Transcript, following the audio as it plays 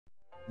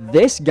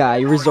This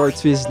guy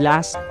resorts to his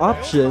last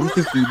option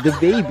to feed the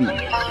baby.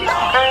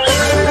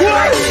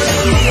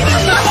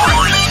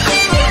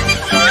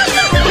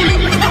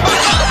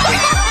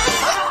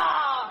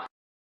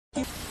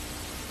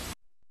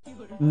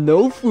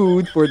 No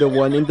food for the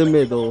one in the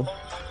middle.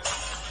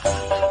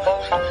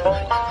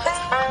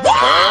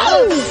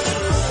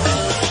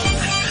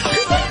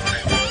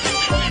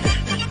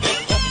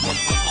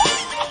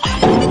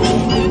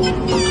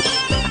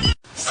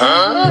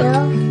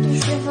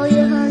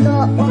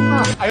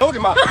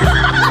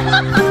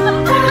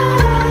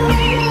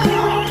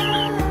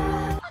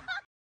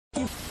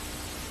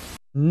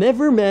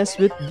 Never mess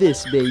with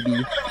this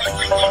baby.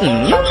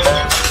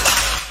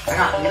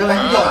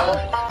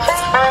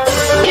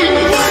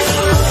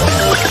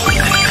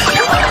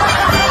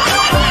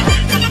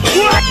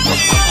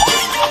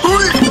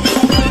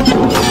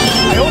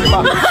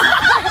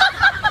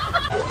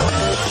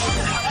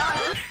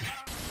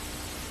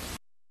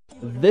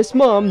 This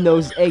mom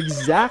knows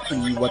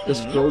exactly what the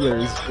stroller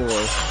is for.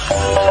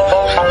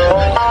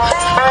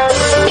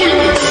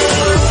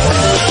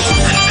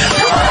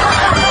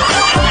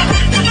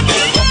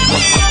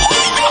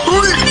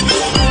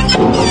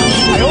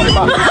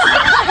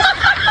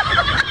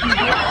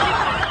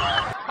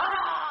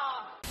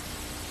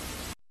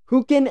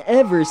 Who can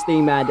ever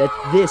stay mad at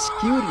this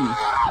cutie?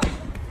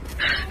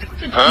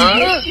 Huh?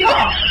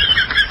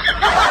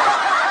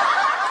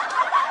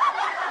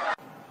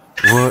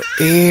 我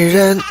依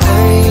然爱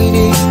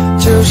你，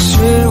就是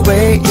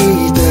唯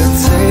一的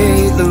退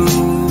路。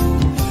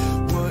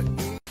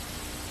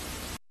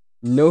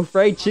 No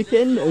fried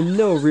chicken,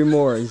 no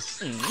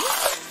remorse.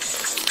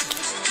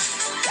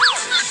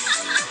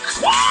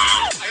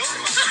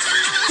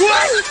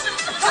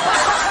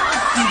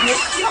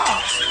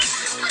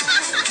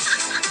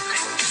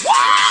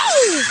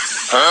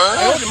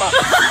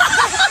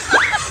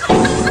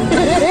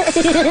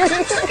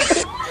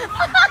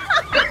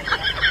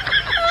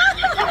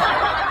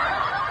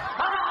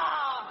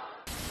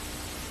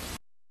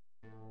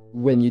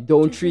 When you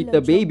don't treat the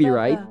baby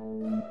right,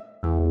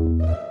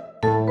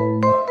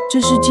 这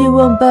是健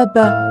忘爸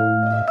爸，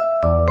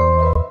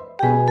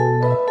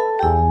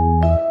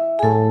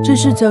这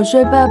是草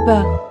率爸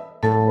爸，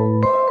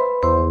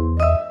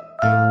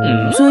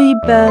做一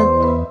板，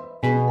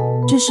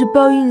这是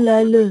报应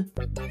来了。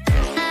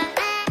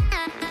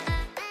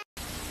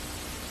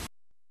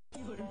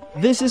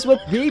 this is what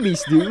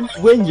babies do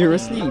when you're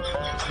asleep.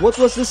 What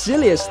was the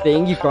silliest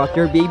thing you caught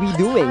your baby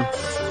doing?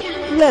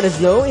 Let us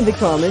know in the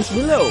comments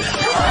below.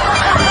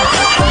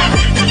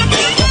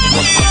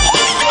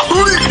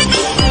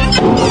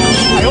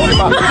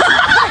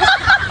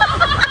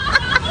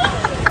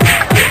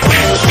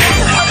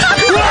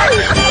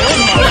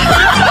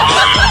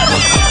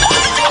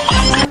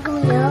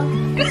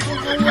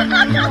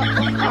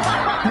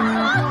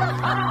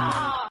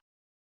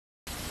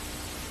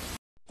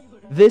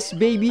 This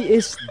baby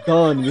is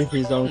done with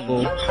his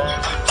uncle.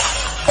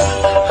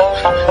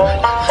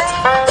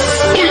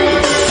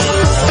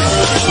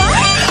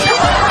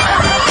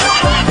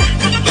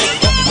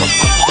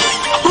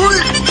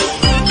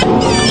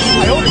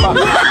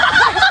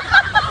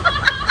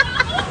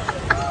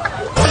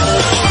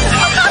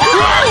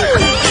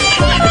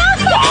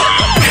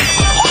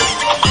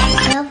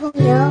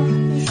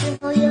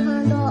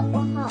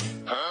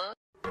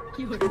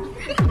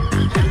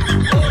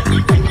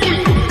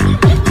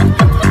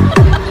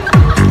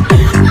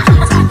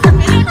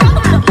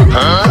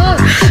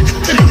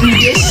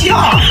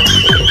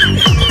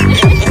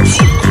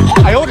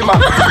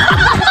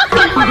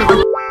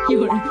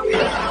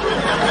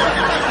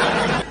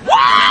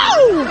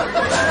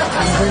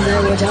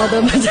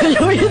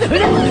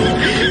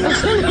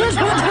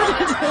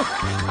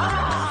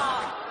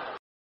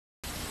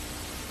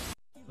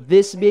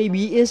 This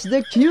baby is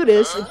the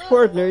cutest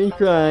partner in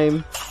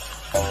crime.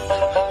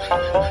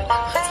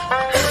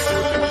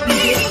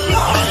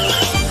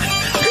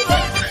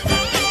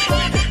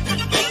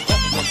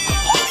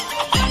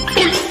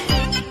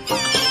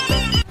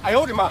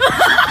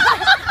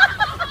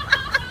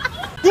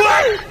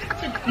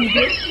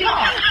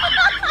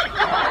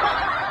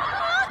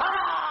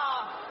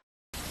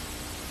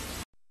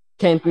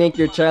 Can't make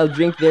your child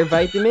drink their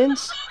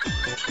vitamins?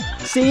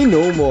 Say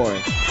no more.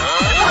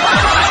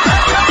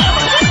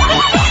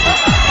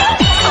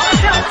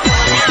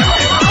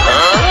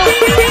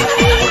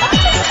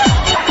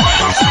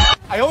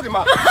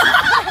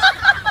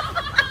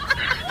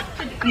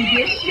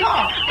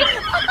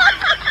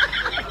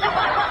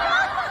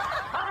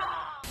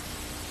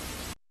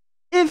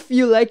 If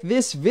you like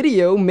this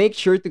video, make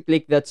sure to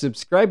click that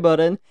subscribe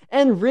button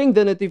and ring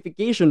the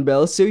notification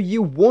bell so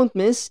you won't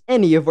miss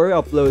any of our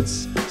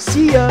uploads.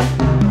 See ya!